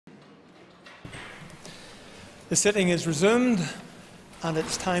The sitting is resumed, and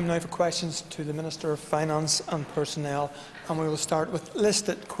it's time now for questions to the Minister of Finance and Personnel, and we will start with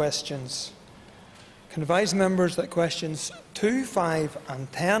listed questions. I can advise members that questions 2, 5 and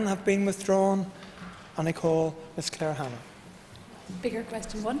 10 have been withdrawn, and I call Ms Claire Hanna. Speaker,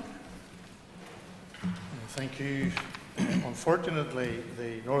 question 1. Thank you. Unfortunately,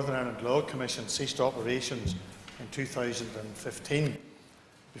 the Northern Ireland Law Commission ceased operations in 2015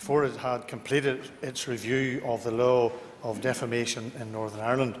 before it had completed its review of the law of defamation in Northern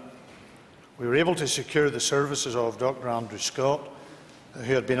Ireland. We were able to secure the services of Dr Andrew Scott,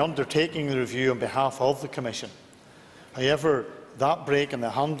 who had been undertaking the review on behalf of the Commission. However, that break in the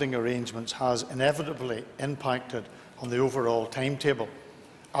handling arrangements has inevitably impacted on the overall timetable,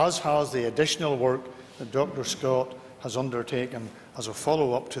 as has the additional work that Dr Scott has undertaken as a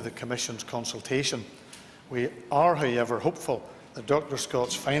follow-up to the Commission's consultation. We are, however, hopeful that Dr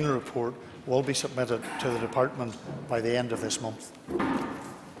Scott's final report will be submitted to the Department by the end of this month.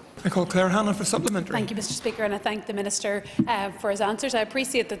 I call Claire Hanna for supplementary. Thank you, Mr Speaker, and I thank the Minister for his answers. I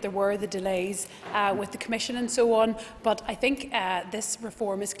appreciate that there were the delays with the Commission and so on, but I think this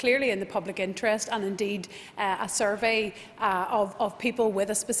reform is clearly in the public interest, and indeed a survey of people with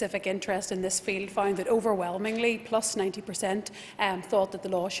a specific interest in this field found that overwhelmingly, plus 90%, thought that the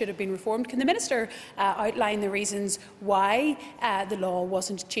law should have been reformed. Can the Minister outline the reasons why the law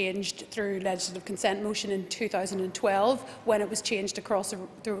wasn't changed through legislative consent motion in 2012 when it was changed across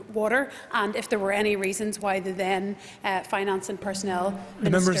the water, and if there were any reasons why the then Finance and Personnel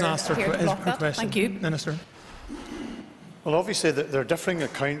Minister appeared to block that? Question. Thank you. Minister. Well, obviously there are differing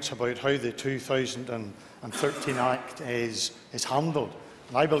accounts about how the 2013 Act is handled.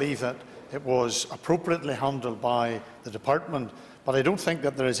 And I believe that it was appropriately handled by the Department, but I don't think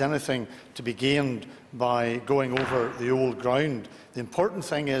that there is anything to be gained by going over the old ground. The important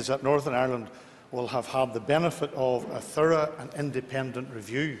thing is that Northern Ireland will have had the benefit of a thorough and independent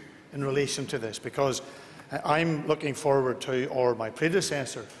review in relation to this, because I'm looking forward to, or my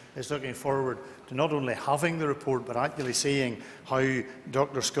predecessor is looking forward to, not only having the report but actually seeing how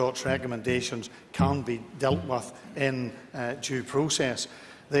Dr Scott's recommendations can be dealt with in due process.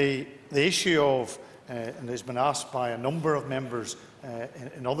 The issue of, and has been asked by a number of members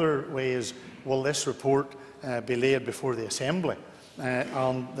in other ways, will this report be laid before the Assembly?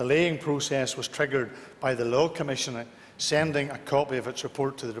 And the laying process was triggered by the Law Commission sending a copy of its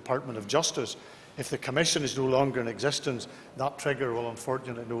report to the Department of Justice. If the Commission is no longer in existence, that trigger will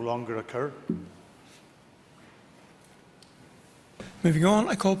unfortunately no longer occur. Moving on,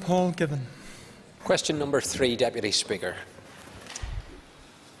 I call Paul Given. Question number 3, Deputy Speaker.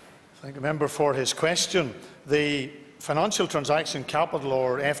 Thank the member for his question. The Financial Transaction Capital,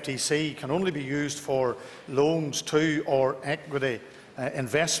 or FTC, can only be used for loans to or equity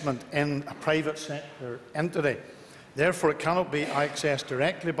investment in a private sector entity. Therefore, it cannot be accessed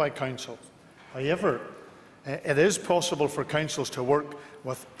directly by councils. However, it is possible for councils to work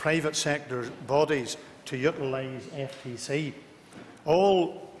with private sector bodies to utilise FTC.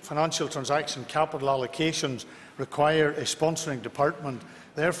 All financial transaction capital allocations require a sponsoring department.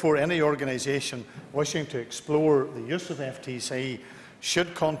 Therefore, any organisation wishing to explore the use of FTC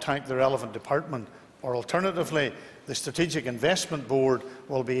should contact the relevant department, or alternatively, the Strategic Investment Board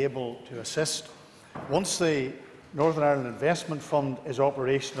will be able to assist. Once the Northern Ireland Investment Fund is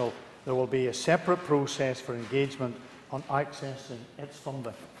operational, there will be a separate process for engagement on accessing its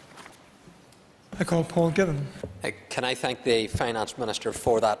funding. I call Paul Given. Can I thank the Finance Minister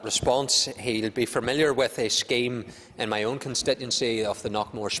for that response? He'll be familiar with a scheme in my own constituency of the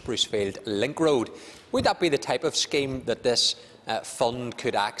Knockmore-Sprucefield Link Road. Would that be the type of scheme that this fund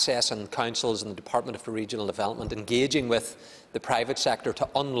could access, and councils and the Department for Regional Development engaging with the private sector to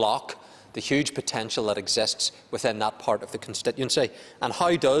unlock the huge potential that exists within that part of the constituency? And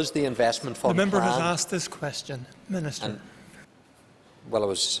how does the investment fund The member plan? has asked this question. Minister. Well, I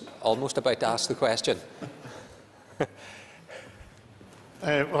was almost about to ask the question.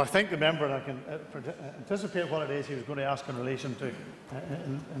 Well, I think the member, and I can anticipate what it is he was going to ask in relation to,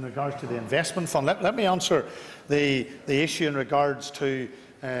 in regards to the investment fund. Let me answer the issue in regards to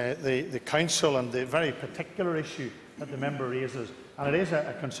the council and the very particular issue that the member raises. And it is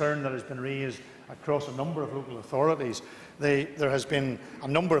a concern that has been raised across a number of local authorities. There has been a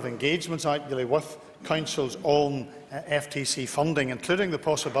number of engagements actually with councils on FTC funding, including the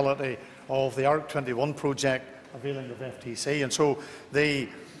possibility of the ARC21 project availing of FTC. And so the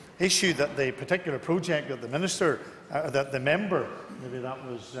issue that the particular project that the minister, that the member, maybe that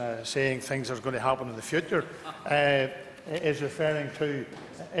was saying things that are going to happen in the future, is referring to,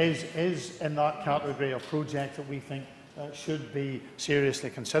 is in that category of projects that we think should be seriously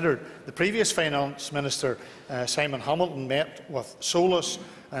considered. The previous Finance Minister, Simon Hamilton, met with Solus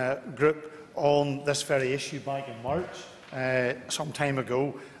Group on this very issue back in March, some time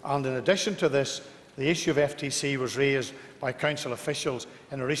ago, and in addition to this, the issue of FTC was raised by Council officials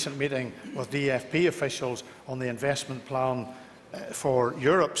in a recent meeting with DFP officials on the investment plan for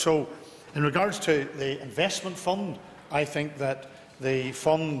Europe. So, in regards to the investment fund, I think that the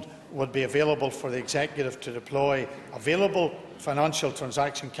fund would be available for the Executive to deploy available financial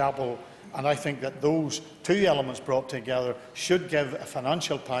transaction capital, and I think that those two elements brought together should give a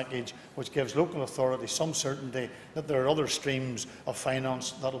financial package which gives local authorities some certainty that there are other streams of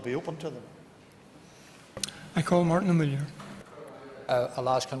finance that will be open to them. I call Martin O'Meara. I'll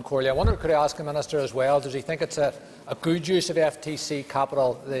ask Concordia. I wonder, could I ask the Minister as well, does he think it's a good use of FTC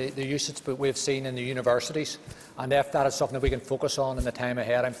capital, the usage that we've seen in the universities, and if that is something that we can focus on in the time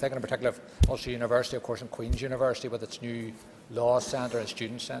ahead? I'm thinking in particular of Ulster University, of course, and Queen's University with its new law centre and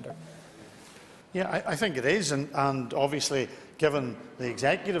student centre. Yeah, I think it is, and obviously, given the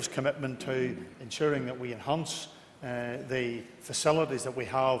Executive's commitment to ensuring that we enhance the facilities that we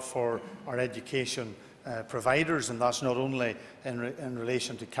have for our education providers, and that's not only in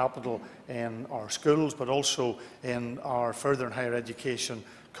relation to capital in our schools, but also in our further and higher education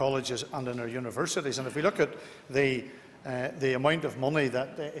colleges and in our universities. And if we look at the amount of money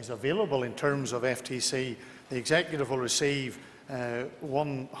that is available in terms of FTC, the Executive will receive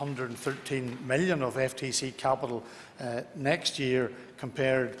 113 million of FTC capital next year,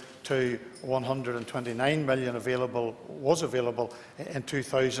 compared to 129 million was available in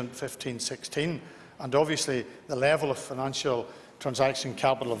 2015-16. And obviously, the level of financial transaction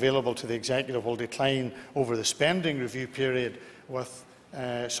capital available to the Executive will decline over the spending review period, with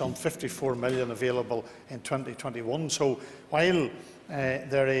some 54 million available in 2021. So, while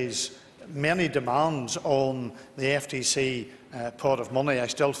there is many demands on the FTC pot of money, I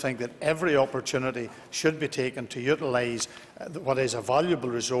still think that every opportunity should be taken to utilise what is a valuable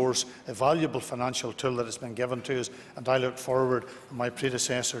resource, a valuable financial tool that has been given to us, and I look forward, my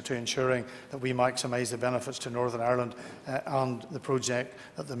predecessor, to ensuring that we maximise the benefits to Northern Ireland and the project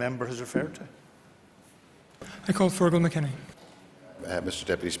that the member has referred to. I call Fergal McKinney. Mr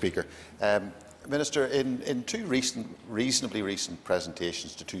Deputy Speaker. Minister, in two reasonably recent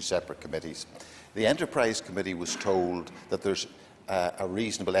presentations to two separate committees, the Enterprise Committee was told that there's a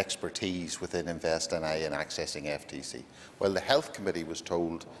reasonable expertise within PSNI in accessing FTC, while the Health Committee was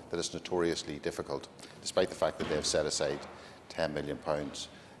told that it's notoriously difficult, despite the fact that they have set aside £10 million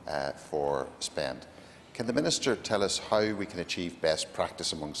for spend. Can the Minister tell us how we can achieve best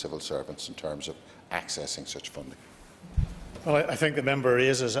practice among civil servants in terms of accessing such funding? Well, I think the member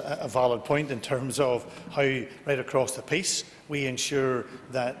raises a valid point in terms of how, right across the piece, we ensure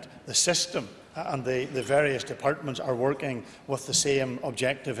that the system and the various departments are working with the same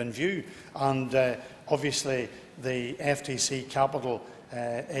objective in view. And obviously, the FTC capital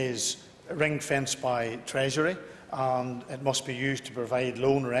is ring-fenced by Treasury, and it must be used to provide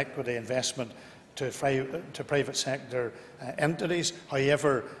loan or equity investment to private sector entities.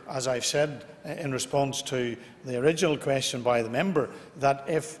 However, as I've said in response to the original question by the member, that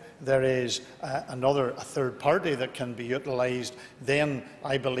if there is a third party that can be utilised, then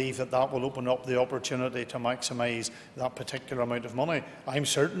I believe that that will open up the opportunity to maximise that particular amount of money. I'm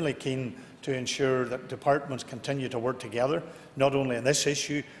certainly keen to ensure that departments continue to work together, not only on this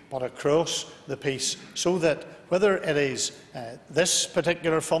issue, but across the piece, so that whether it is this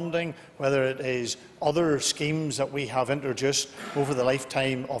particular funding, whether it is other schemes that we have introduced over the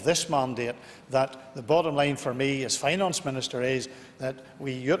lifetime of this mandate, that the bottom line for me as Finance Minister is that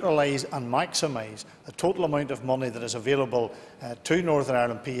we utilise and maximise the total amount of money that is available to Northern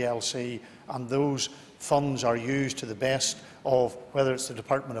Ireland PLC, and those funds are used to the best of, whether it's the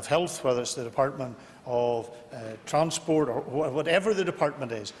Department of Health, whether it's the Department of Transport, or whatever the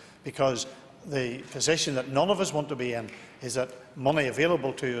department is, because the position that none of us want to be in is that money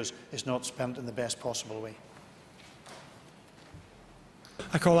available to us is not spent in the best possible way.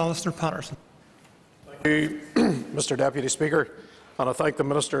 I call Alistair Patterson. Thank you, Mr Deputy Speaker, and I thank the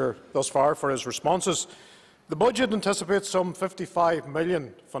Minister thus far for his responses. The budget anticipates some £55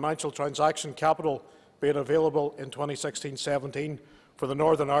 million financial transaction capital being available in 2016-17 for the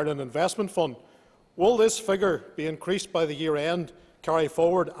Northern Ireland Investment Fund. Will this figure be increased by the year end, carry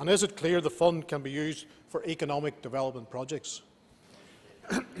forward, and is it clear the fund can be used for economic development projects?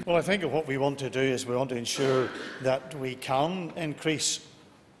 Well, I think what we want to do is we want to ensure that we can increase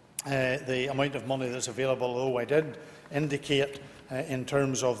the amount of money that's available, although I did indicate in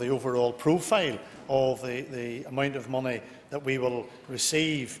terms of the overall profile of the amount of money that we will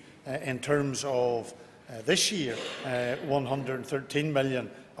receive in terms of this year, 113 million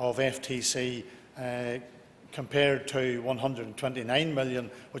of FTC compared to 129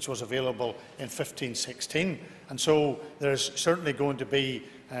 million which was available in 15-16. And so there's certainly going to be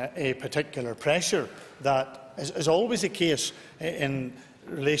a particular pressure that is always the case in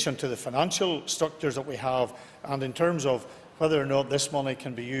relation to the financial structures that we have, and in terms of whether or not this money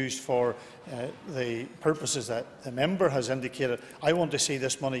can be used for the purposes that the member has indicated. I want to see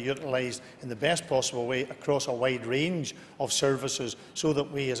this money utilised in the best possible way across a wide range of services, so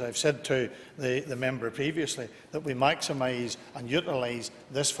that we, as I've said to the member previously, that we maximise and utilise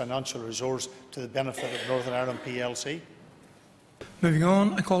this financial resource to the benefit of Northern Ireland PLC. Moving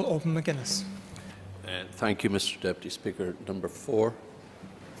on, I call Alban McGuinness. Thank you, Mr Deputy Speaker. Number 4.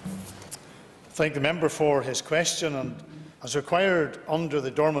 Thank the member for his question. And as required under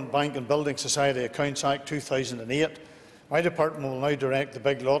the Dormant Bank and Building Society Accounts Act 2008, my department will now direct the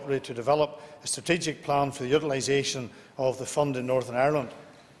Big Lottery to develop a strategic plan for the utilisation of the fund in Northern Ireland.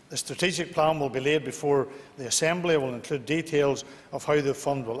 The strategic plan will be laid before the Assembly and will include details of how the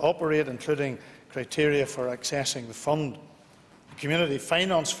fund will operate, including criteria for accessing the fund. The Community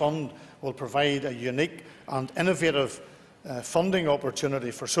Finance Fund will provide a unique and innovative funding opportunity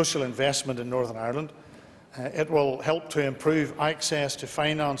for social investment in Northern Ireland. It will help to improve access to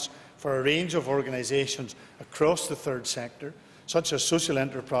finance for a range of organisations across the third sector, such as social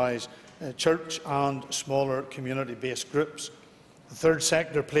enterprise, church and smaller community-based groups. The third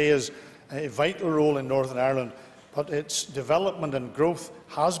sector plays a vital role in Northern Ireland, but its development and growth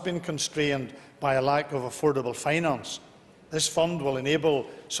has been constrained by a lack of affordable finance. This fund will enable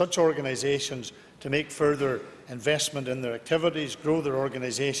such organisations to make further investment in their activities, grow their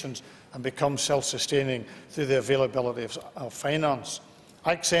organisations and become self-sustaining through the availability of finance.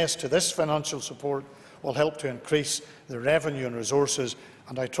 Access to this financial support will help to increase the revenue and resources,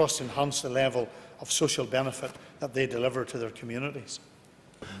 and I trust enhance the level of social benefit that they deliver to their communities.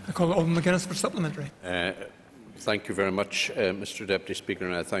 I call Alban McGuinness for supplementary. Thank you very much, Mr Deputy Speaker,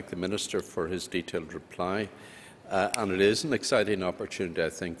 and I thank the Minister for his detailed reply. And it is an exciting opportunity, I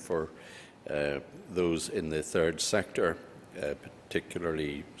think, for those in the third sector,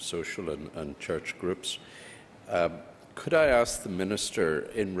 particularly social and church groups. Could I ask the Minister,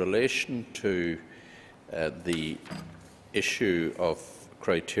 in relation to the issue of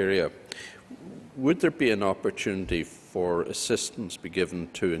criteria, would there be an opportunity for assistance be given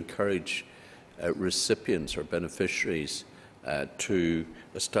to encourage recipients or beneficiaries to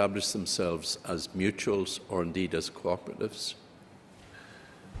establish themselves as mutuals or indeed as cooperatives?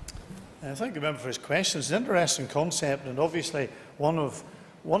 Thank the member for his question. It's an interesting concept, and obviously one of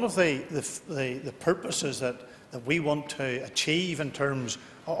the purposes that we want to achieve in terms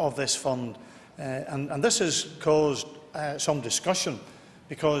of this fund. And this has caused some discussion,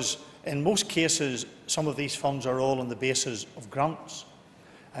 because in most cases some of these funds are all on the basis of grants.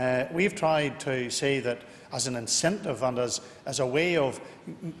 We've tried to say that as an incentive and as a way of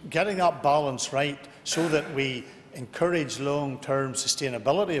getting that balance right, so that we encourage long-term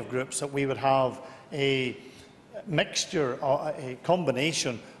sustainability of groups, that we would have a mixture, a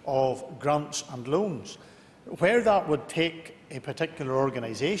combination of grants and loans. Where that would take a particular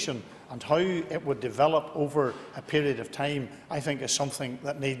organisation and how it would develop over a period of time, I think is something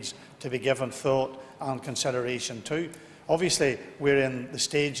that needs to be given thought and consideration to. Obviously, we're in the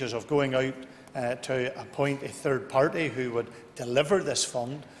stages of going out to appoint a third party who would deliver this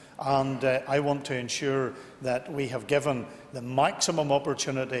fund, and I want to ensure that we have given the maximum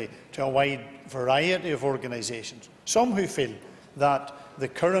opportunity to a wide variety of organisations. Some who feel that the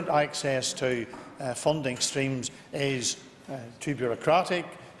current access to funding streams is too bureaucratic,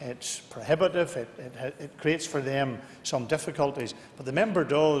 it's prohibitive, it creates for them some difficulties. But the member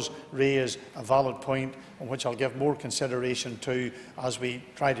does raise a valid point, on which I'll give more consideration to as we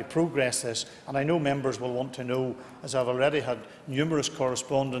try to progress this. And I know members will want to know, as I've already had numerous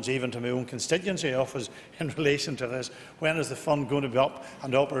correspondence even to my own constituency office in relation to this, when is the fund going to be up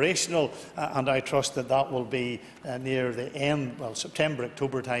and operational? And I trust that that will be near the end, well, September,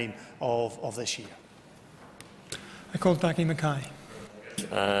 October time of this year. I call Jackie Mackay.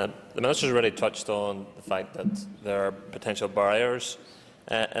 The Minister has already touched on the fact that there are potential barriers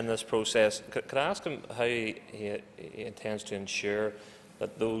in this process. Could I ask him how he intends to ensure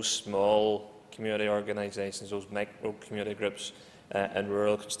that those small community organisations, those micro-community groups in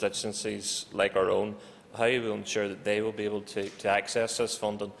rural constituencies like our own, how he will ensure that they will be able to access this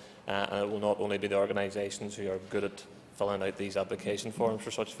funding, and it will not only be the organisations who are good at filling out these application forms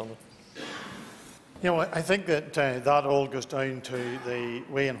for such funding? I think that that all goes down to the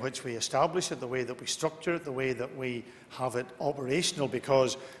way in which we establish it, the way that we structure it, the way that we have it operational,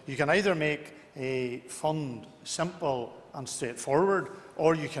 because you can either make a fund simple and straightforward,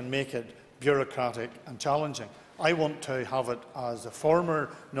 or you can make it bureaucratic and challenging. I want to have it as the former,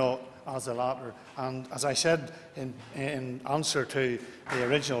 not as the latter. And as I said in answer to the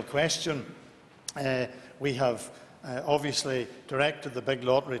original question, we have obviously directed the Big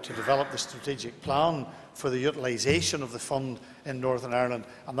Lottery to develop the strategic plan for the utilisation of the fund in Northern Ireland,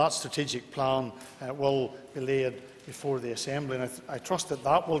 and that strategic plan will be laid before the Assembly. And I trust that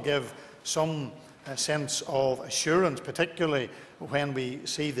that will give some sense of assurance, particularly when we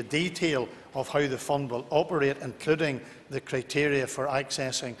see the detail of how the fund will operate, including the criteria for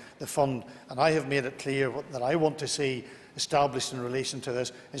accessing the fund. And I have made it clear that I want to see established in relation to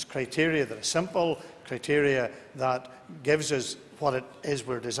this is criteria that are simple, criteria that gives us what it is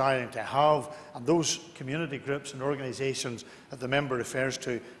we're desiring to have, and those community groups and organisations that the member refers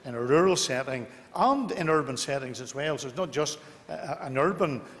to in a rural setting and in urban settings as well. So it's not just an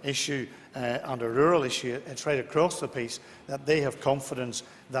urban issue and a rural issue, it's right across the piece that they have confidence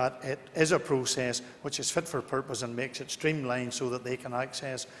that it is a process which is fit for purpose and makes it streamlined so that they can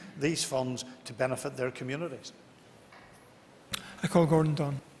access these funds to benefit their communities. I call Gordon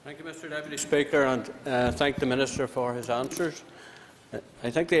Dunn. Thank you, Mr Deputy Speaker, and thank the Minister for his answers. I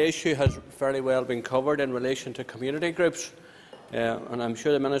think the issue has fairly well been covered in relation to community groups, and I'm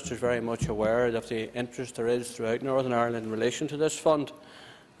sure the Minister is very much aware of the interest there is throughout Northern Ireland in relation to this fund.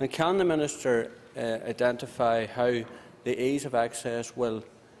 And can the Minister identify how the ease of access will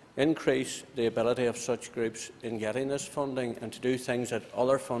increase the ability of such groups in getting this funding and to do things that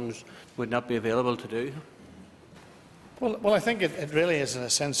other funds would not be available to do? Well, I think it really is, in a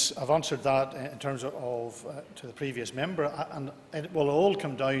sense, I've answered that in terms of to the previous member, and it will all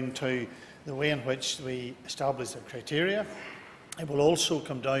come down to the way in which we establish the criteria. It will also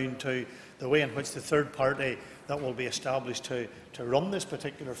come down to the way in which the third party that will be established to run this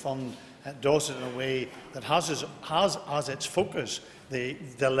particular fund does it in a way that has as its focus the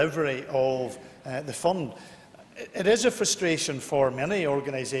delivery of the fund. It is a frustration for many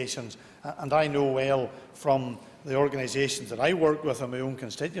organisations, and I know well from the organisations that I work with in my own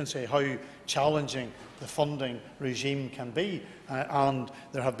constituency how challenging the funding regime can be. And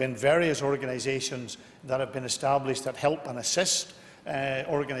there have been various organisations that have been established that help and assist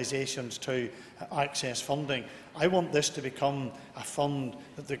organisations to access funding. I want this to become a fund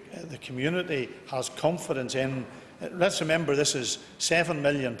that the community has confidence in. Let's remember this is £7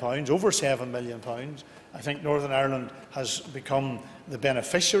 million, over £7 million. I think Northern Ireland has become the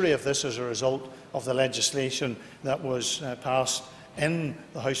beneficiary of this as a result of the legislation that was passed in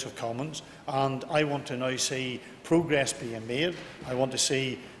the House of Commons, and I want to now see progress being made. I want to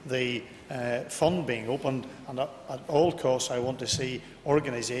see the fund being opened, and at all costs I want to see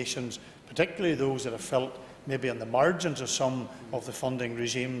organisations, particularly those that have felt maybe on the margins of some of the funding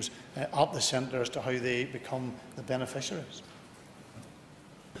regimes, at the centre as to how they become the beneficiaries.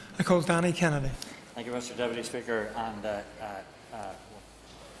 I call Danny Kennedy. Thank you, Mr Deputy Speaker, and I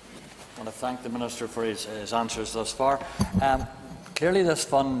want to thank the Minister for his answers thus far. Clearly this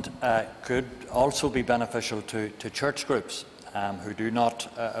fund could also be beneficial to church groups who do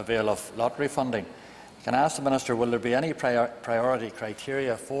not avail of lottery funding. Can I ask the Minister, will there be any priority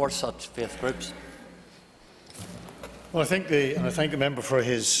criteria for such faith groups? Well, I thank the member for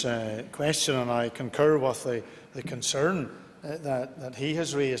his question, and I concur with the concern that he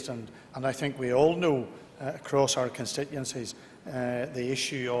has raised, and I think we all know across our constituencies the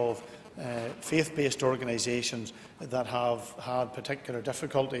issue of faith-based organisations that have had particular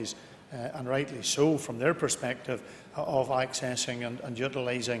difficulties, and rightly so from their perspective, of accessing and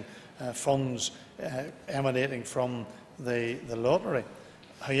utilising funds emanating from the lottery.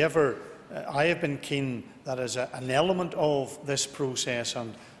 However, I have been keen that as an element of this process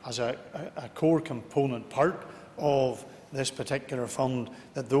and as a core component part of this particular fund,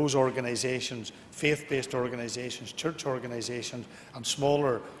 that those organisations, faith-based organisations, church organisations and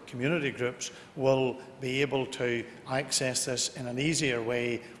smaller community groups will be able to access this in an easier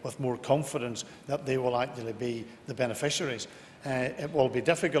way with more confidence that they will actually be the beneficiaries. It will be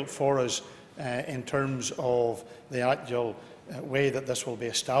difficult for us in terms of the actual way that this will be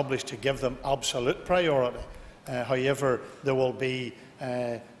established to give them absolute priority. However, there will be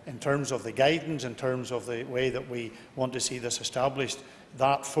in terms of the guidance, in terms of the way that we want to see this established,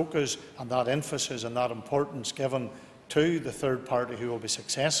 that focus and that emphasis and that importance given to the third party who will be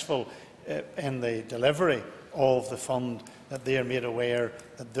successful in the delivery of the fund, that they are made aware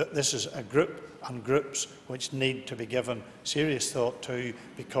that this is a group and groups which need to be given serious thought to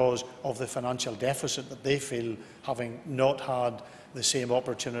because of the financial deficit that they feel, having not had the same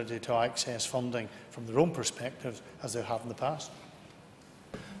opportunity to access funding from their own perspectives as they have in the past.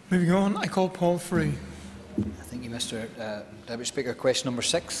 Moving on, I call Paul Free. Thank you, Mr Deputy Speaker. Question number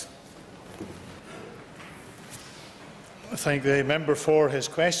 6. I thank the member for his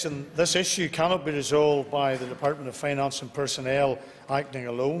question. This issue cannot be resolved by the Department of Finance and Personnel acting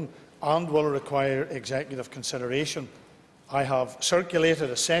alone and will require executive consideration. I have circulated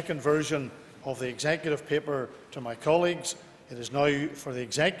a second version of the executive paper to my colleagues. It is now for the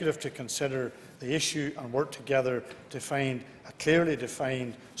executive to consider the issue and work together to find a clearly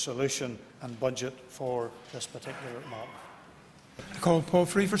defined solution and budget for this particular matter. I call Paul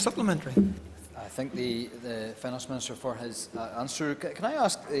Free for supplementary. I thank the Finance Minister for his answer. Can I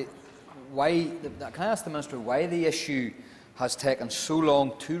ask why? Can I ask the Minister why the issue has taken so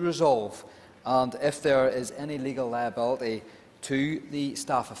long to resolve, and if there is any legal liability to the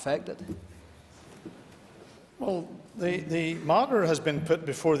staff affected? Well, the matter has been put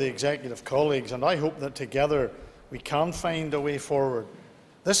before the executive colleagues, and I hope that together we can find a way forward.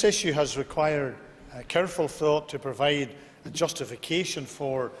 This issue has required careful thought to provide a justification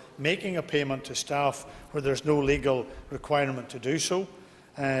for making a payment to staff where there is no legal requirement to do so.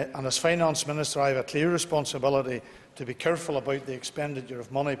 And as Finance Minister, I have a clear responsibility to be careful about the expenditure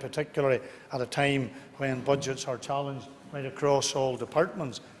of money, particularly at a time when budgets are challenged right across all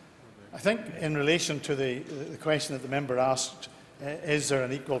departments. I think in relation to the question that the member asked, is there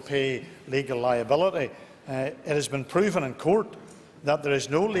an equal pay legal liability? It has been proven in court that there is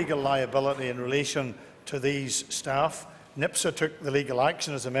no legal liability in relation to these staff. NIPSA took the legal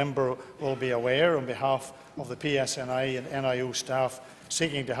action, as the member will be aware, on behalf of the PSNI and NIO staff,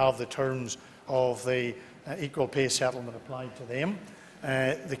 seeking to have the terms of the equal pay settlement applied to them.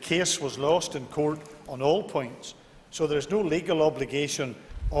 The case was lost in court on all points, so there is no legal obligation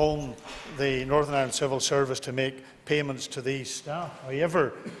on the Northern Ireland Civil Service to make payments to these staff.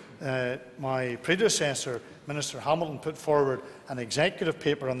 However, my predecessor, Minister Hamilton, put forward an executive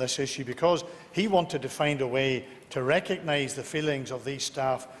paper on this issue because he wanted to find a way to recognise the feelings of these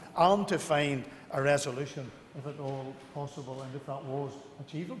staff and to find a resolution, if at all possible, and if that was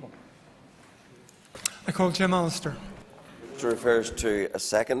achievable. I call Jim Allister. It refers to a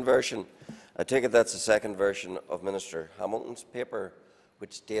second version. I take it that's a second version of Minister Hamilton's paper,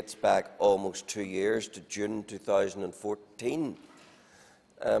 which dates back almost 2 years to June 2014.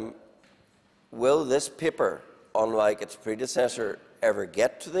 Will this paper, unlike its predecessor, ever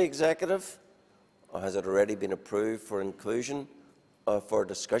get to the executive, or has it already been approved for inclusion for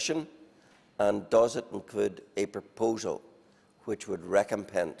discussion? And does it include a proposal which would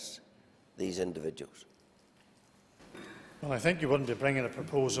recompense these individuals? Well, I think you wouldn't be bringing a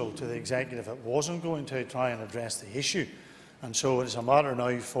proposal to the executive if it wasn't going to try and address the issue. And so it is a matter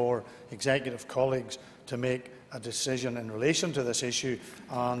now for executive colleagues to make a decision in relation to this issue,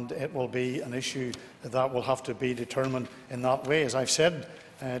 and it will be an issue that will have to be determined in that way. As I've said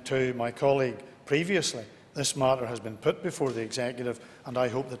to my colleague previously, this matter has been put before the executive, and I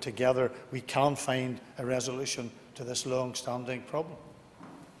hope that together we can find a resolution to this long-standing problem.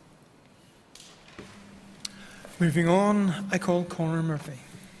 Moving on, I call Conor Murphy.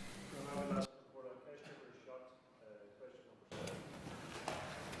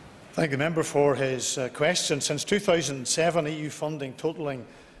 Thank the member for his question. Since 2007, EU funding totalling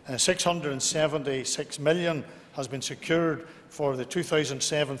 £676 million has been secured for the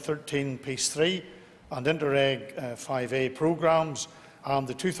 2007-13 Peace 3 and Interreg 5A programmes, and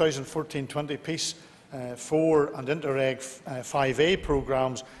the 2014-20 Peace 4 and Interreg 5A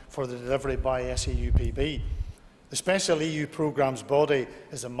programmes for the delivery by SEUPB. The Special EU Programmes Body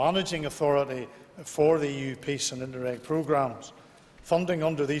is the managing authority for the EU Peace and Interreg programmes. Funding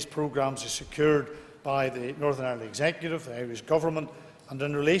under these programmes is secured by the Northern Ireland Executive, the Irish Government, and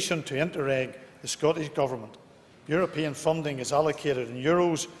in relation to Interreg, the Scottish Government. European funding is allocated in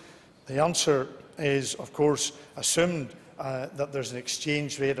euros. The answer is, of course, assumed that there is an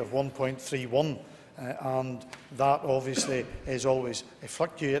exchange rate of 1.31, and that obviously is always a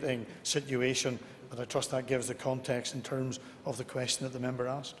fluctuating situation, but I trust that gives the context in terms of the question that the member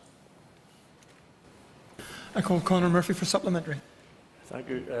asked. I call Conor Murphy for supplementary. Thank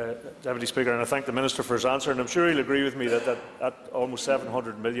you, Deputy Speaker, and I thank the Minister for his answer. And I'm sure he'll agree with me that almost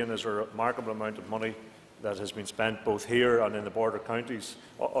 $700 million is a remarkable amount of money that has been spent both here and in the border counties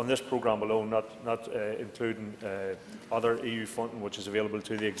on this programme alone, not including other EU funding which is available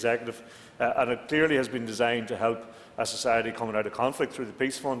to the Executive. And it clearly has been designed to help a society coming out of conflict through the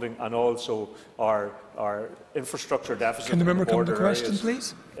peace funding and also our infrastructure deficit. Can the member come to the question,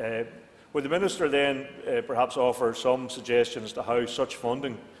 please? Would the Minister then perhaps offer some suggestions as to how such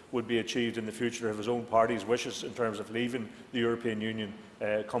funding would be achieved in the future if his own party's wishes in terms of leaving the European Union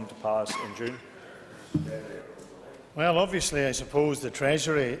come to pass in June? Well, obviously, I suppose the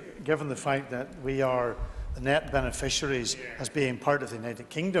Treasury, given the fact that we are the net beneficiaries as being part of the United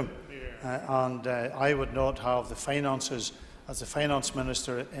Kingdom, and I would not have the finances as the Finance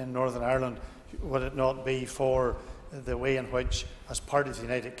Minister in Northern Ireland, would it not be for the way in which, as part of the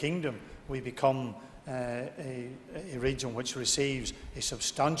United Kingdom, we become a region which receives a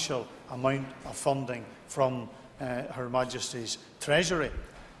substantial amount of funding from Her Majesty's Treasury.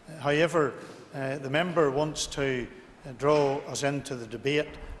 However, the member wants to draw us into the debate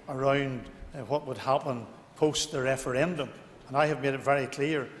around what would happen post the referendum, and I have made it very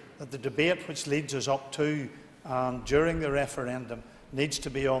clear that the debate which leads us up to and during the referendum needs to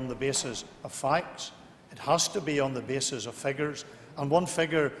be on the basis of facts. It has to be on the basis of figures, and one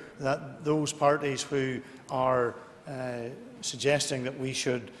figure that those parties who are suggesting that we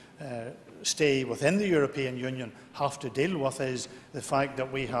should stay within the European Union have to deal with is the fact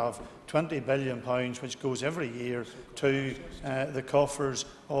that we have £20 billion which goes every year to the coffers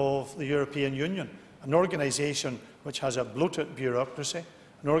of the European Union, an organisation which has a bloated bureaucracy,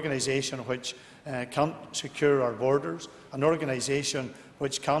 an organisation which can't secure our borders, an organisation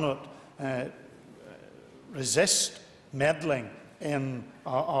which cannot resist meddling in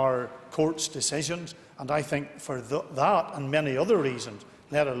our courts' decisions. And I think for that and many other reasons,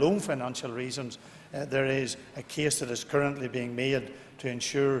 let alone financial reasons, there is a case that is currently being made to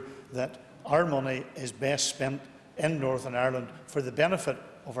ensure that our money is best spent in Northern Ireland for the benefit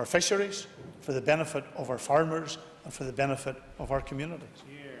of our fisheries, for the benefit of our farmers and for the benefit of our communities.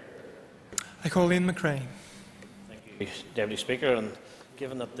 I call Liam McRae. Thank you, Deputy Speaker. And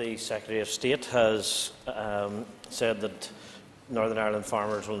given that the Secretary of State has said that Northern Ireland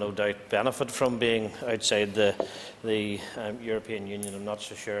farmers will no doubt benefit from being outside the European Union, I'm not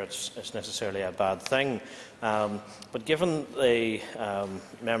so sure it's necessarily a bad thing. But given the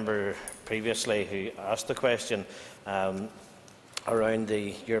member previously who asked the question around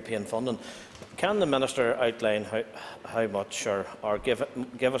the European funding, can the Minister outline how much or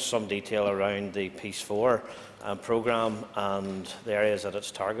give us some detail around the Peace 4 programme and the areas that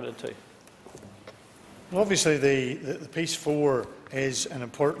it's targeted to? Well, obviously, the Peace 4 is an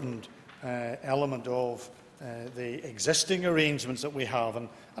important element of the existing arrangements that we have. And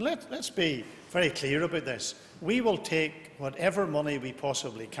let's be very clear about this. We will take whatever money we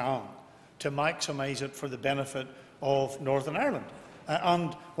possibly can to maximise it for the benefit of Northern Ireland.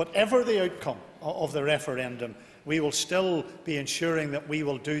 And whatever the outcome of the referendum, we will still be ensuring that we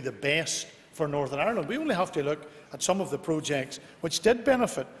will do the best for Northern Ireland. We only have to look at some of the projects which did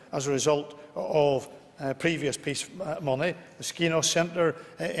benefit as a result of previous peace money, the Skenos Centre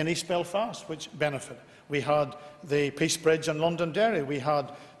in East Belfast, which benefited. We had the Peace Bridge in Londonderry. We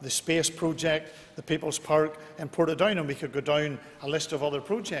had the Space Project, the People's Park in Portadown, and we could go down a list of other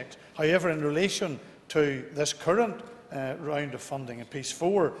projects. However, in relation to this current round of funding in Peace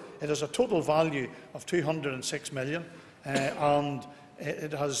 4, it has a total value of £206 million, and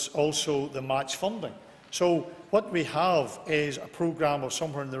it has also the match funding. So what we have is a programme of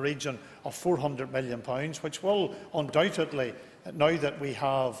somewhere in the region of £400 million, which will undoubtedly, now that we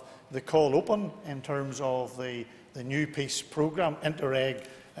have the call open in terms of the new peace programme, Interreg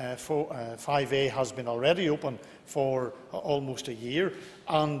 5A has been already open for almost a year.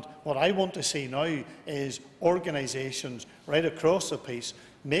 And what I want to see now is organisations right across the piece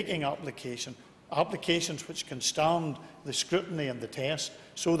making applications which can stand the scrutiny and the test,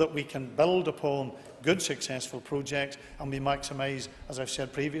 so that we can build upon good, successful projects and we maximise, as I've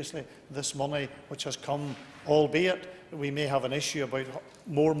said previously, this money which has come, albeit we may have an issue about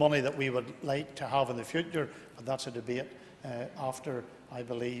more money that we would like to have in the future, but that's a debate after, I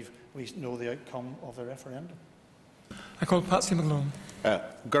believe, we know the outcome of the referendum. I call Patsy McGlone.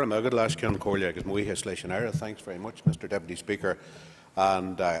 Thanks very much, Mr Deputy Speaker,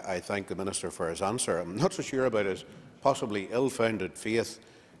 and I thank the Minister for his answer. I'm not so sure about his possibly ill-founded faith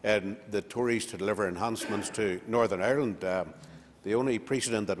in the Tories to deliver enhancements to Northern Ireland. The only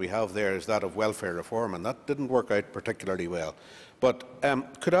precedent that we have there is that of welfare reform, and that didn't work out particularly well. But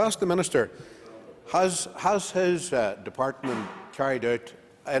could I ask the Minister, has his department carried out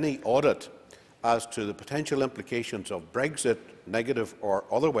any audit as to the potential implications of Brexit, negative or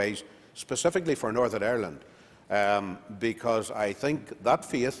otherwise, specifically for Northern Ireland? Because I think that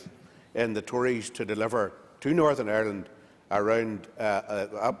faith in the Tories to deliver to Northern Ireland around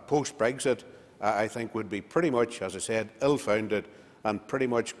post-Brexit, I think would be pretty much, as I said, ill-founded and pretty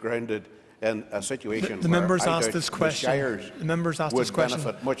much grounded in a situation the where members I asked doubt this the question. Shires The members asked would this question.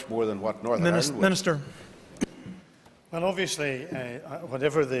 benefit much more than what Northern Ireland would. Minister. Well, obviously,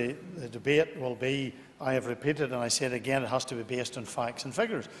 whatever the debate will be, I have repeated and I say it again, it has to be based on facts and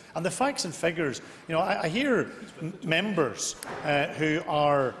figures. And the facts and figures, you know, I hear members who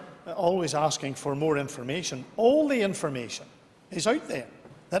are always asking for more information. All the information is out there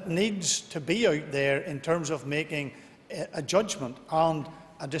that needs to be out there in terms of making a judgment and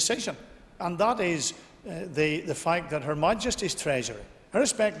a decision. And that is the fact that Her Majesty's Treasury,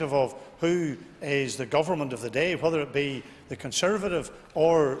 irrespective of who is the government of the day, whether it be the Conservative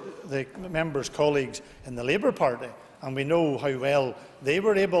or the members' colleagues in the Labour Party, and we know how well they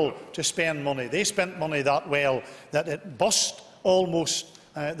were able to spend money. They spent money that well that it bust almost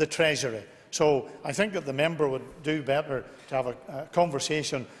the Treasury. So I think that the member would do better to have a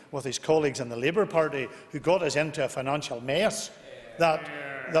conversation with his colleagues in the Labour Party who got us into a financial mess that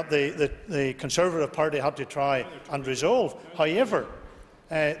the Conservative Party had to try and resolve. However,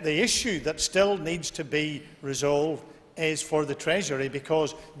 the issue that still needs to be resolved is for the Treasury,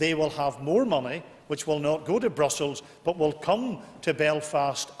 because they will have more money which will not go to Brussels but will come to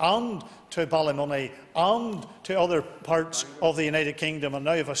Belfast and to Ballymoney and to other parts of the United Kingdom. And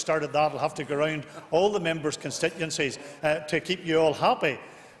now if I started that, I'll have to go around all the members' constituencies to keep you all happy.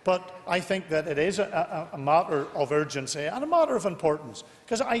 But I think that it is a matter of urgency and a matter of importance,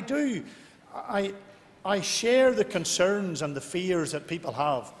 because I share the concerns and the fears that people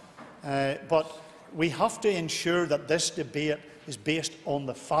have, but we have to ensure that this debate is based on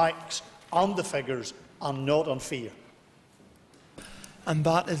the facts and the figures and not on fear. And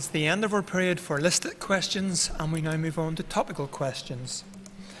that is the end of our period for listed questions, and we now move on to topical questions.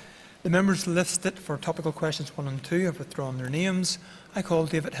 The members listed for topical questions 1 and 2 have withdrawn their names. I call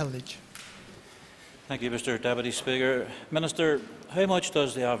David Hilditch. Thank you, Mr Deputy Speaker. Minister, how much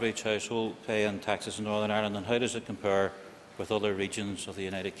does the average household pay in taxes in Northern Ireland, and how does it compare with other regions of the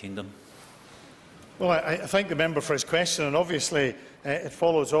United Kingdom? Well, I thank the member for his question, and obviously it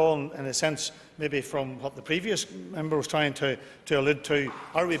follows on, in a sense, maybe from what the previous member was trying to allude to.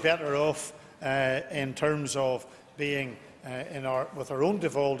 Are we better off in terms of being with our own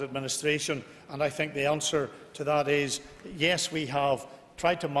devolved administration? And I think the answer to that is yes, we have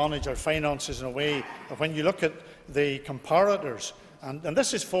tried to manage our finances in a way that when you look at the comparators, and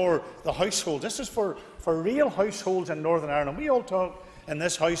this is for the household, this is for real households in Northern Ireland. We all talk in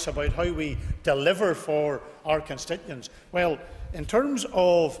this House about how we deliver for our constituents. Well, in terms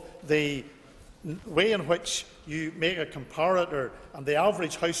of the way in which you make a comparator and the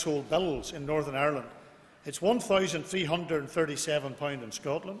average household bills in Northern Ireland, it's £1,337 in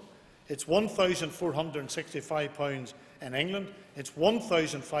Scotland, it's £1,465 in England, it's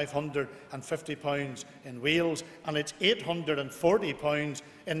 £1,550 in Wales, and it's £840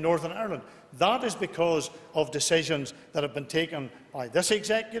 in Northern Ireland. That is because of decisions that have been taken by this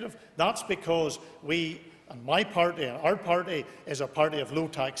executive. That's because we, and my party and our party, is a party of low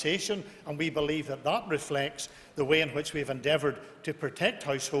taxation, and we believe that that reflects the way in which we have endeavoured to protect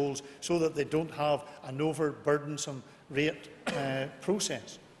households so that they don't have an overburdensome rate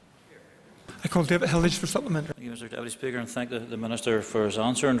process. I call David Hilditch for supplementary. Thank you, Mr Deputy Speaker, and thank the Minister for his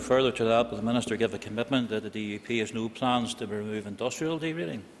answer. And further to that, will the Minister give a commitment that the DUP has no plans to remove industrial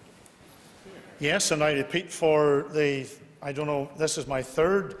derating? Yes, and I repeat for I don't know, this is my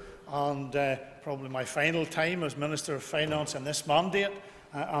third and probably my final time as Minister of Finance in this mandate,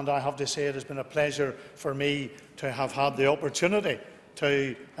 and I have to say it has been a pleasure for me to have had the opportunity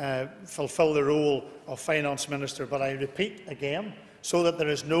to fulfil the role of Finance Minister. But I repeat again, so that there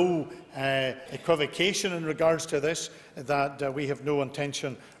is no equivocation in regards to this, that we have no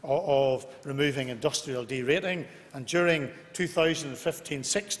intention of removing industrial derating. And during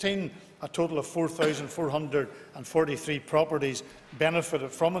 2015-16, a total of 4,443 properties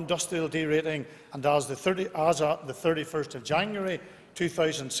benefited from industrial derating, and as at the 31st of January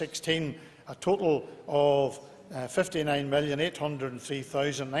 2016, a total of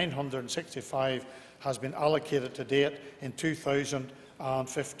 59,803,965 has been allocated to date in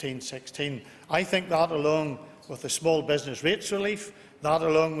 2015-16. I think that, along with the small business rates relief, that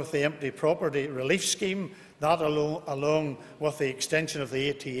along with the empty property relief scheme, that along with the extension of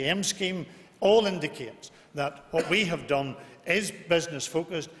the ATM scheme, all indicates that what we have done is business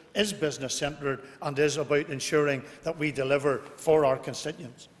focused, is business centred, and is about ensuring that we deliver for our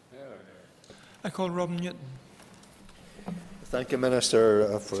constituents. I call Robin Newton. Thank you,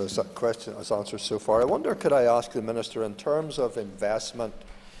 Minister, for his answers so far. I wonder, could I ask the Minister, in terms of investment,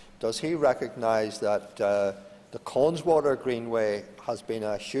 does he recognise that the Conswater Greenway has been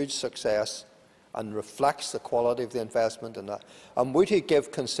a huge success and reflects the quality of the investment in that? And would he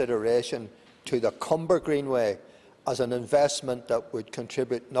give consideration to the Cumber Greenway as an investment that would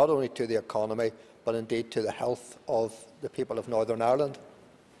contribute not only to the economy but indeed to the health of the people of Northern Ireland?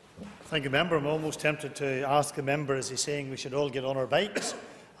 Thank you, Member. I'm almost tempted to ask the member, is he saying we should all get on our bikes?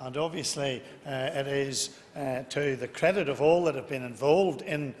 And obviously it is to the credit of all that have been involved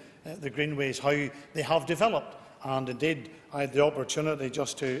in the Greenways how they have developed. And indeed, I had the opportunity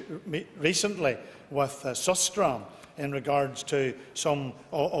just to meet recently with Sustrand in regards to some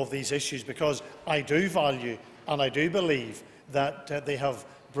of these issues, because I do value and I do believe that they have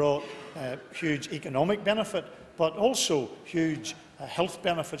brought huge economic benefit, but also huge health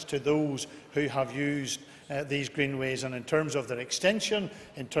benefits to those who have used these greenways. And in terms of their extension,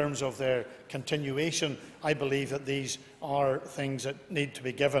 in terms of their continuation, I believe that these are things that need to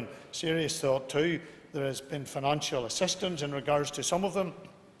be given serious thought to. There has been financial assistance in regards to some of them,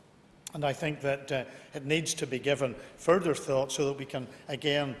 and I think that it needs to be given further thought so that we can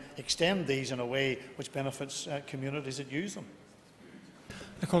again extend these in a way which benefits communities that use them.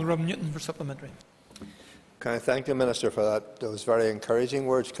 I call Robin Newton for supplementary. Can I thank the Minister for those very encouraging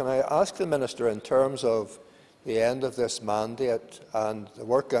words? Can I ask the Minister, in terms of the end of this mandate and the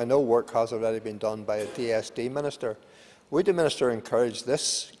work, I know work has already been done by a DSD Minister, would the Minister encourage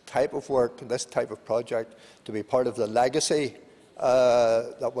this type of work, this type of project, to be part of the legacy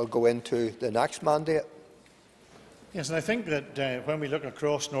that will go into the next mandate? Yes, and I think that when we look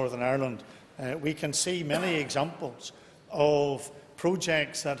across Northern Ireland, we can see many examples of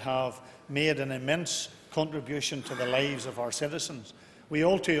projects that have made an immense contribution to the lives of our citizens. We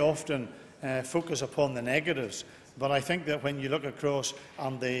all too often focus upon the negatives, but I think that when you look across,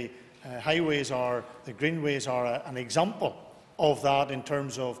 and the highways or the greenways are an example of that, in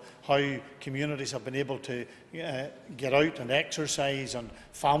terms of how communities have been able to get out and exercise, and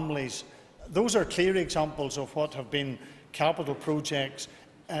families. Those are clear examples of what have been capital projects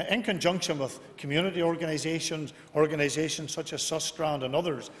in conjunction with community organisations such as Sustrand and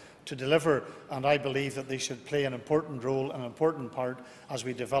others, to deliver, and I believe that they should play an important role, an important part, as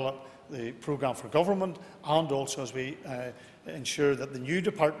we develop the programme for government, and also as we ensure that the new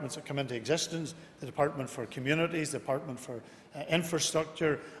departments that come into existence, the Department for Communities, the Department for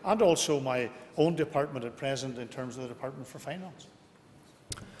Infrastructure, and also my own department at present in terms of the Department for Finance.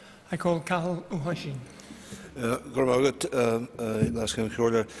 I call Cathal O'Hasheen. Could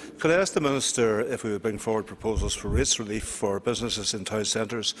I ask the Minister if we would bring forward proposals for rates relief for businesses in town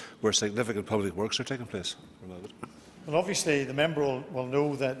centres where significant public works are taking place? Well, obviously, the member will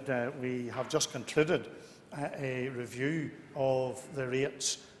know that we have just concluded a review of the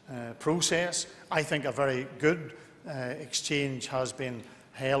rates process. I think a very good exchange has been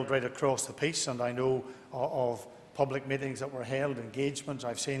held right across the piece, and I know of public meetings that were held, engagements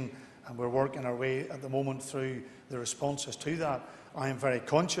I've seen, and we're working our way at the moment through the responses to that. I am very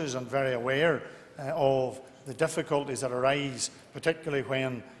conscious and very aware of the difficulties that arise, particularly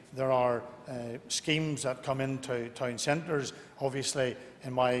when there are schemes that come into town centres. Obviously,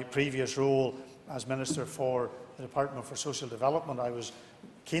 in my previous role as Minister for the Department for Social Development, I was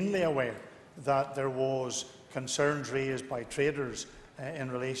keenly aware that there was concerns raised by traders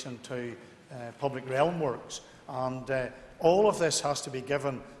in relation to public realm works, and all of this has to be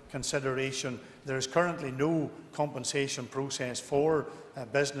given consideration. There is currently no compensation process for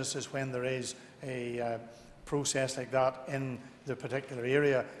businesses when there is a process like that in the particular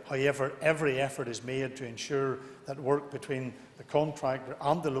area. However, every effort is made to ensure that work between the contractor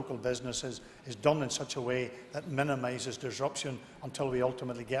and the local businesses is done in such a way that minimises disruption until we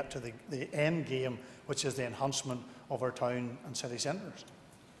ultimately get to the end game, which is the enhancement of our town and city centres.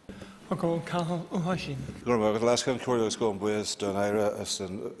 I call Cathal O'Hasheen. I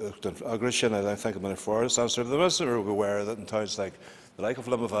think I'm in a forest answer. The Minister are aware that in towns like the like of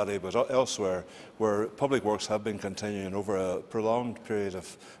Limavady, but elsewhere, where public works have been continuing over a prolonged period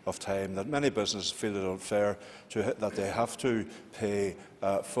of time, that many businesses feel it unfair that they have to pay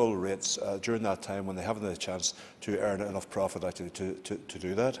full rates during that time when they haven't had a chance to earn enough profit actually to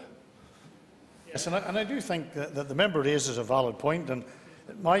do that. Yes, and I do think that the member raises a valid point, and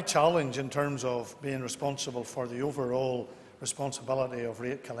my challenge in terms of being responsible for the overall responsibility of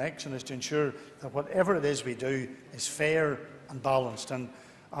rate collection is to ensure that whatever it is we do is fair and balanced. And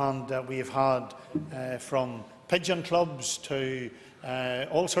we have had from pigeon clubs to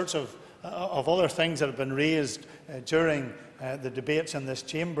all sorts of other things that have been raised during the debates in this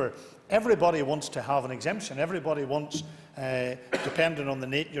chamber. Everybody wants to have an exemption. Everybody wants, depending on the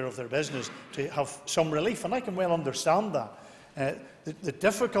nature of their business, to have some relief, and I can well understand that. The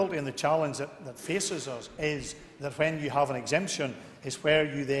difficulty and the challenge that faces us is that when you have an exemption, is where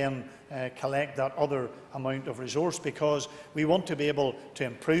you then collect that other amount of resource, because we want to be able to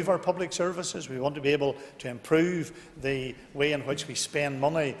improve our public services. We want to be able to improve the way in which we spend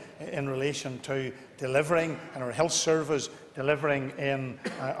money in relation to delivering in our health service, delivering in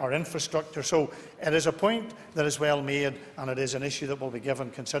our infrastructure. So it is a point that is well made, and it is an issue that will be given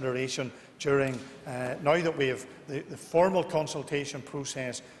consideration during, now that we have the formal consultation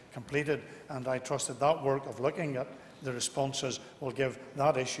process completed, and I trust that that work of looking at the responses will give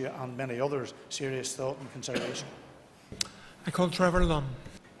that issue and many others serious thought and consideration. I call Trevor Lunn.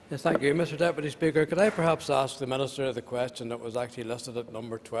 Yes, thank you, Mr. Deputy Speaker. Could I perhaps ask the Minister the question that was actually listed at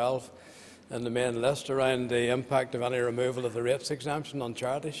number 12 in the main list around the impact of any removal of the rates exemption on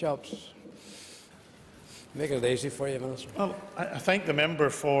charity shops? Making it easy for you, Minister. Well, I thank the member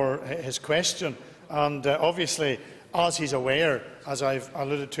for his question, and obviously, as he's aware, as I've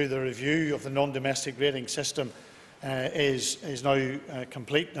alluded to, the review of the non-domestic rating system is now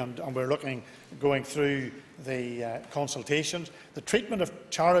complete, and we're going through the consultations. The treatment of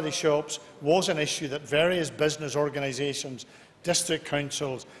charity shops was an issue that various business organisations, district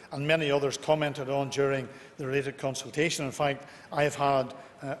councils and many others commented on during the related consultation. In fact, I have had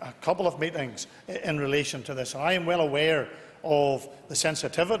a couple of meetings in relation to this, and I am well aware of the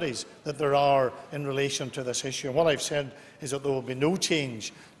sensitivities that there are in relation to this issue. And what I've said is that there will be no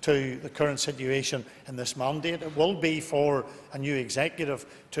change to the current situation in this mandate. It will be for a new executive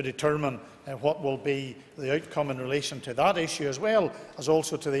to determine what will be the outcome in relation to that issue, as well as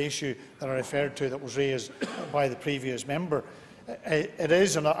also to the issue that I referred to that was raised by the previous member. It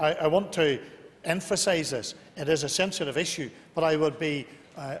is, and I want to emphasise this, it is a sensitive issue, but I would be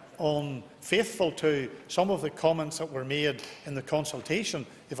unfaithful to some of the comments that were made in the consultation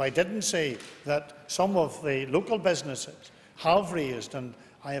if I didn't say that some of the local businesses have raised, and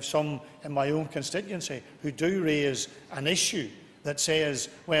I have some in my own constituency who do raise an issue that says,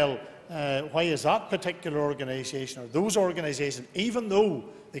 well, why is that particular organisation or those organisations, even though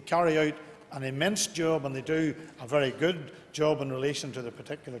they carry out an immense job and they do a very good job in relation to the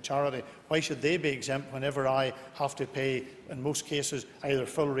particular charity, why should they be exempt whenever I have to pay, in most cases, either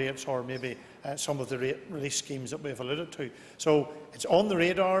full rates or maybe some of the rate relief schemes that we have alluded to? So it's on the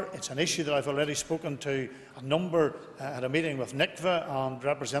radar. It's an issue that I've already spoken to a number at a meeting with NICVA and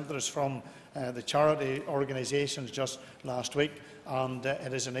representatives from the charity organisations just last week, and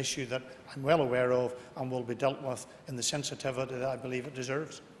it is an issue that I'm well aware of and will be dealt with in the sensitivity that I believe it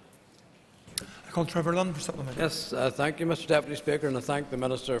deserves. I call Trevor Lunn for supplement. Yes, thank you, Mr. Deputy Speaker, and I thank the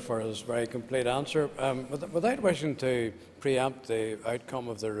Minister for his very complete answer. Without wishing to preempt the outcome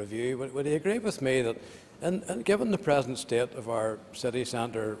of the review, would he agree with me that, given the present state of our city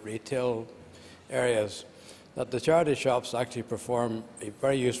centre retail areas, that the charity shops actually perform a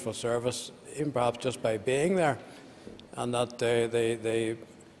very useful service, even perhaps just by being there, and that the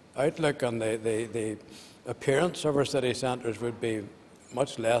outlook and the appearance of our city centres would be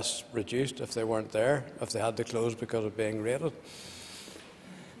much less reduced if they weren't there, if they had to close because of being rated?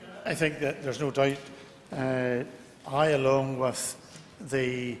 I think that there's no doubt I, along with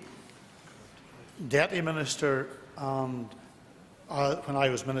the Deputy Minister and when I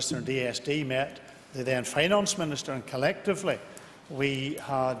was Minister in DSD, met the then Finance Minister, and collectively we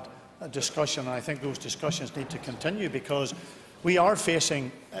had a discussion, and I think those discussions need to continue, because we are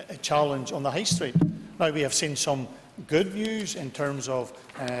facing a challenge on the High Street. Now, we have seen some good news in terms of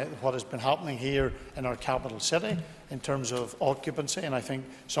what has been happening here in our capital city in terms of occupancy, and I think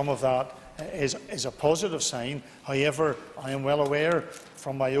some of that is a positive sign. However, I am well aware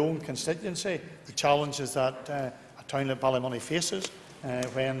from my own constituency the challenges that a town like Ballymoney faces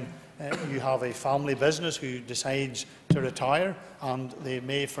when you have a family business who decides to retire, and they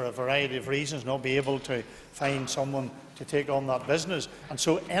may, for a variety of reasons, not be able to find someone to take on that business. And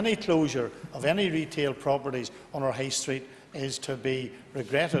so any closure of any retail properties on our high street is to be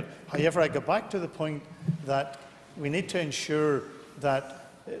regretted. However, I go back to the point that we need to ensure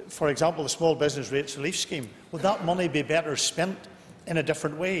that, for example, the Small Business Rates Relief Scheme, would that money be better spent in a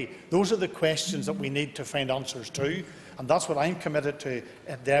different way? Those are the questions that we need to find answers to, and that's what I'm committed to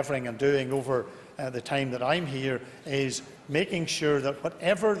endeavouring and doing over the time that I'm here, is making sure that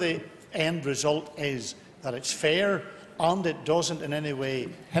whatever the end result is, that it's fair and it doesn't in any way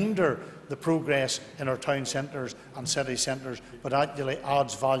hinder the progress in our town centres and city centres, but actually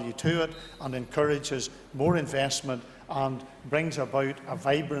adds value to it and encourages more investment and brings about a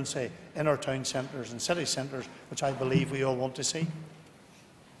vibrancy in our town centres and city centres, which I believe we all want to see.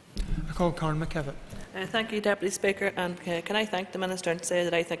 I call Karen McKevitt. Thank you, Deputy Speaker, and can I thank the Minister and say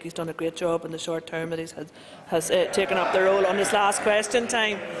that I think he's done a great job in the short term that he has taken up the role on his last question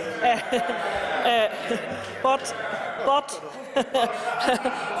time. But But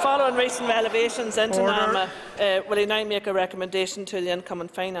following recent revelations into NAMA, will he now make a recommendation to the incoming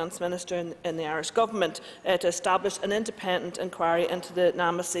Finance Minister in the Irish Government to establish an independent inquiry into the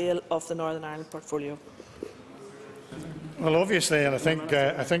NAMA sale of the Northern Ireland portfolio? Well, obviously, and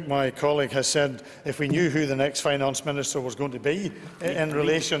I think my colleague has said if we knew who the next Finance Minister was going to be in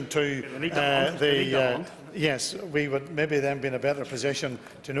relation to yes, we would maybe then be in a better position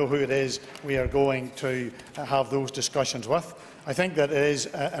to know who it is we are going to have those discussions with. I think that it is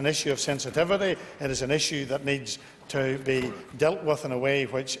an issue of sensitivity. It is an issue that needs to be dealt with in a way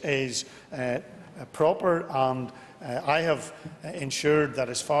which is proper, and I have ensured that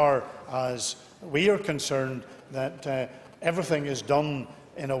as far as we are concerned that everything is done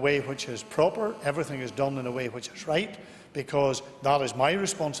in a way which is proper, everything is done in a way which is right, because that is my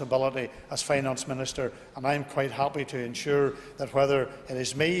responsibility as Finance Minister, and I am quite happy to ensure that whether it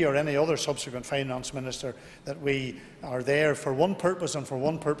is me or any other subsequent Finance Minister, that we are there for one purpose and for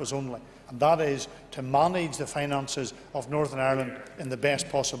one purpose only, and that is to manage the finances of Northern Ireland in the best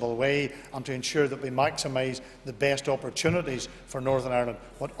possible way and to ensure that we maximise the best opportunities for Northern Ireland.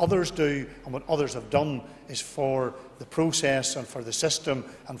 What others do and what others have done is for the process and for the system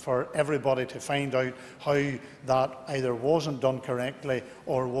and for everybody to find out how that either wasn't done correctly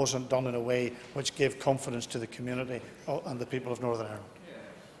or wasn't done in a way which gave confidence to the community and the people of Northern Ireland.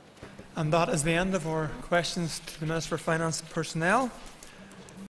 And that is the end of our questions to the Minister for Finance and Personnel.